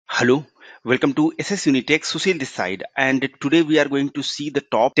Hello, welcome to SS Unitech. Sushil this side, and today we are going to see the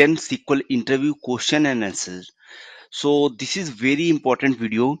top 10 SQL interview question and answers. So this is very important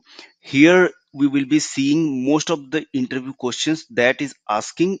video. Here we will be seeing most of the interview questions that is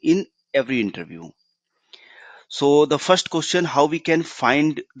asking in every interview. So the first question, how we can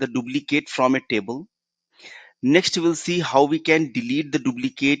find the duplicate from a table. Next we'll see how we can delete the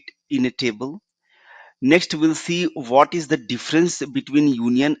duplicate in a table. Next we'll see what is the difference between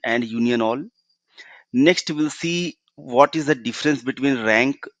union and union all. Next, we'll see what is the difference between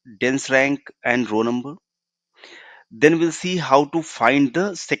rank, dense rank, and row number. Then we'll see how to find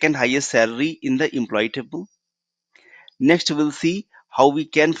the second highest salary in the employee table. Next, we'll see how we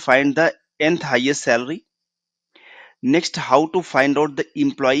can find the nth highest salary. Next, how to find out the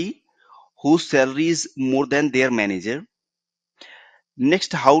employee whose salary is more than their manager.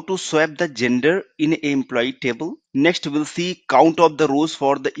 Next, how to swap the gender in a employee table. Next, we'll see count of the rows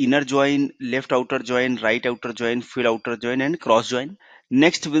for the inner join, left outer join, right outer join, fill outer join, and cross join.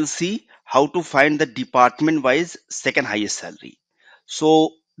 Next, we'll see how to find the department wise second highest salary.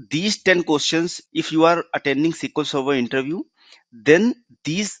 So these 10 questions, if you are attending SQL Server interview, then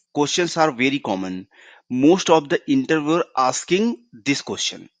these questions are very common. Most of the interviewer asking this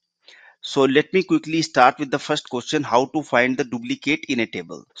question. So let me quickly start with the first question, how to find the duplicate in a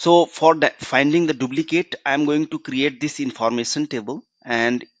table. So for finding the duplicate, I am going to create this information table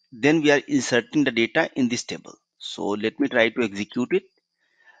and then we are inserting the data in this table. So let me try to execute it.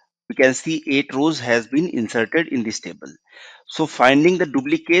 We can see 8 rows has been inserted in this table. So finding the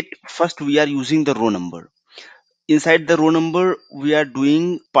duplicate, first we are using the row number. Inside the row number, we are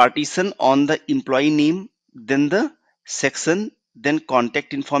doing partition on the employee name, then the section, then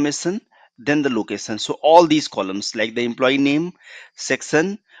contact information, then the location. So all these columns like the employee name,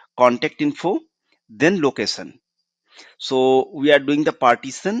 section, contact info, then location. So we are doing the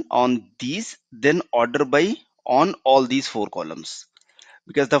partition on these, then order by on all these 4 columns,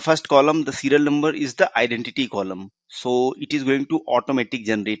 because the first column, the serial number, is the identity column, so it is going to automatic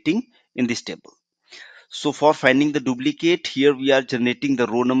generating in this table. So for finding the duplicate, here we are generating the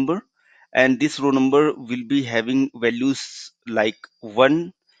row number, and this row number will be having values like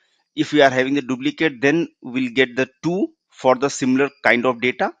 1. If we are having the duplicate, then we'll get the 2 for the similar kind of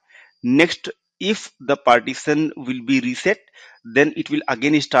data. Next, if the partition will be reset, then it will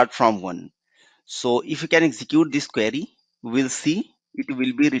again start from 1. So if you can execute this query, we'll see it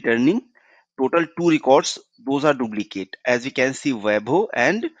will be returning total 2 records. Those are duplicate, as we can see Vaibhav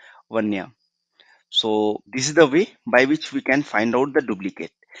and Vanya. So this is the way by which we can find out the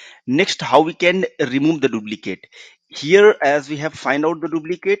duplicate. Next, how we can remove the duplicate. Here, as we have find out the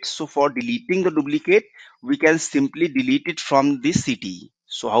duplicate, so for deleting the duplicate, we can simply delete it from this CTE.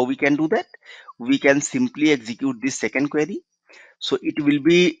 So how we can do that? We can simply execute this second query. So it will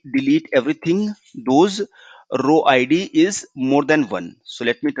be delete everything those row ID is more than 1. So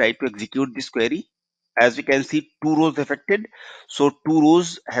let me try to execute this query. As we can see, 2 rows affected. So 2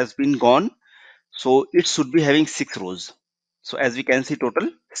 rows has been gone. So it should be having 6 rows. So as we can see, total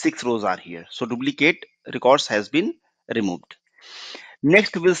 6 rows are here. So duplicate records has been removed.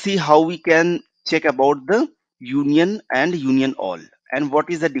 Next, we'll see how we can check about the union and union all and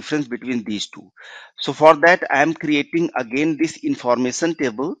what is the difference between these two. So for that, I am creating again this information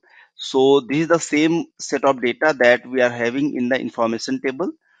table. So this is the same set of data that we are having in the information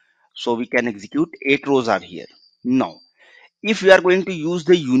table. So we can execute 8 rows are here. Now, if we are going to use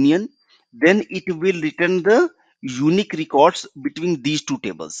the union, then it will return the unique records between these two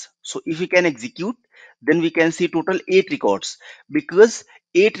tables. So if we can execute, then we can see total 8 records, because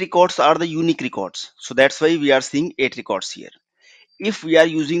 8 records are the unique records. So that's why we are seeing 8 records here. If we are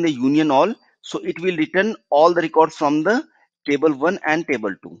using the union all, so it will return all the records from the table 1 and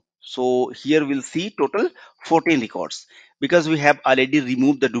table 2. So here we'll see total 14 records, because we have already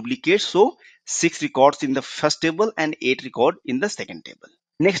removed the duplicates. So 6 records in the first table and 8 record in the second table.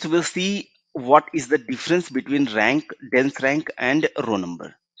 Next, we'll see what is the difference between rank, dense rank, and row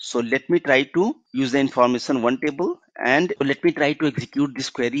number. So let me try to use the information one table, and let me try to execute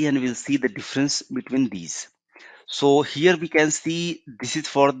this query, and we'll see the difference between these. So here we can see this is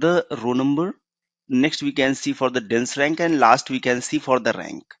for the row number. Next we can see for the dense rank, and last we can see for the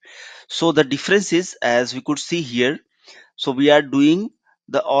rank. So the difference is, as we could see here, so we are doing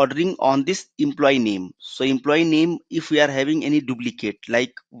the ordering on this employee name. So employee name, if we are having any duplicate,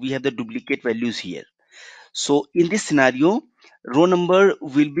 like we have the duplicate values here. So in this scenario, row number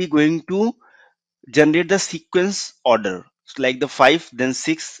will be going to generate the sequence order. So like the 5, then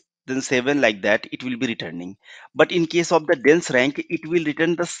 6, then 7, like that it will be returning. But in case of the dense rank, it will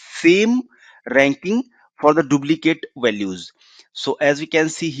return the same ranking for the duplicate values. So as we can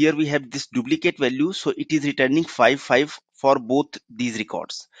see here, we have this duplicate value. So it is returning 5 5 for both these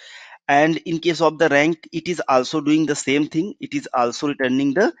records. And in case of the rank, it is also doing the same thing. It is also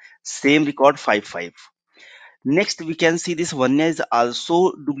returning the same record 5 5. Next, we can see this one is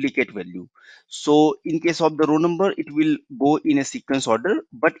also duplicate value. So in case of the row number, it will go in a sequence order.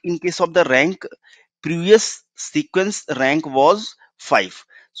 But in case of the rank, previous sequence rank was 5.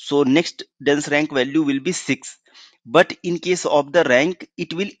 So next dense rank value will be 6. But in case of the rank,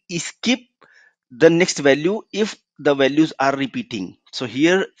 it will skip the next value if the values are repeating. So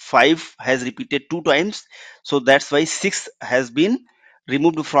here 5 has repeated 2 times. So that's why 6 has been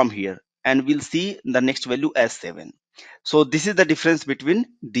removed from here, and we'll see the next value as 7. So this is the difference between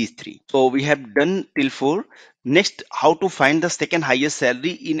these three. So we have done till 4. Next, how to find the second highest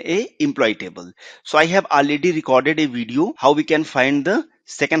salary in a employee table. So I have already recorded a video how we can find the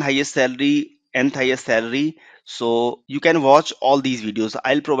second highest salary, nth highest salary. So you can watch all these videos.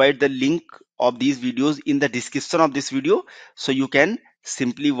 I'll provide the link of these videos in the description of this video, so you can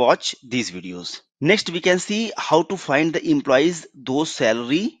simply watch these videos. Next, we can see how to find the employees those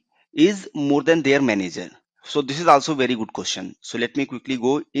salary is more than their manager. So this is also very good question. So let me quickly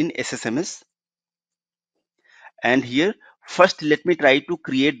go in SSMS, and here first let me try to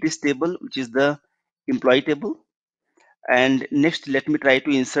create this table, which is the employee table. And next let me try to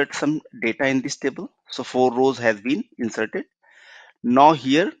insert some data in this table. So 4 rows has been inserted. Now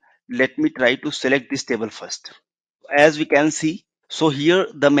here let me try to select this table first. As we can see, so here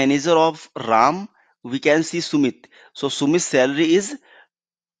the manager of Ram, we can see Sumit. So Sumit's salary is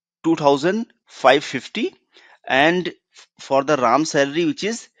 2550, and for the Ram salary, which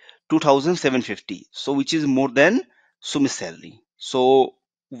is 2750, so which is more than Sumit's salary. So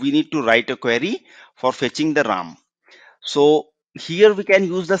we need to write a query for fetching the Ram. So here we can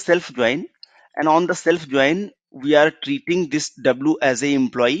use the self join, and on the self join we are treating this W as a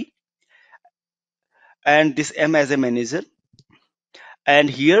employee and this M as a manager. And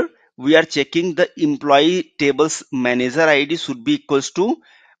here we are checking the employee tables manager ID should be equals to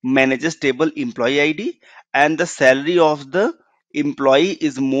managers table employee ID, and the salary of the employee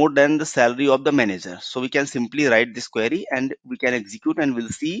is more than the salary of the manager. So we can simply write this query and we can execute, and we'll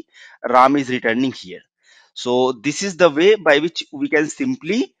see Ram is returning here. So this is the way by which we can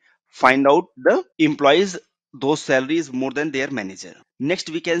simply find out the employees those salaries more than their manager. Next,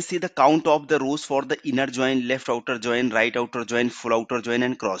 we can see the count of the rows for the inner join, left outer join, right outer join, full outer join,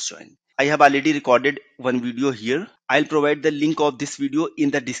 and cross join. I have already recorded one video here. I'll provide the link of this video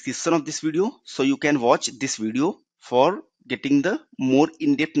in the description of this video, so you can watch this video for getting the more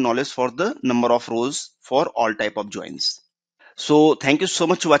in-depth knowledge for the number of rows for all type of joins. So thank you so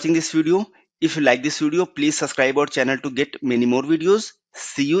much for watching this video. If you like this video, please subscribe our channel to get many more videos.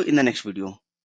 See you in the next video.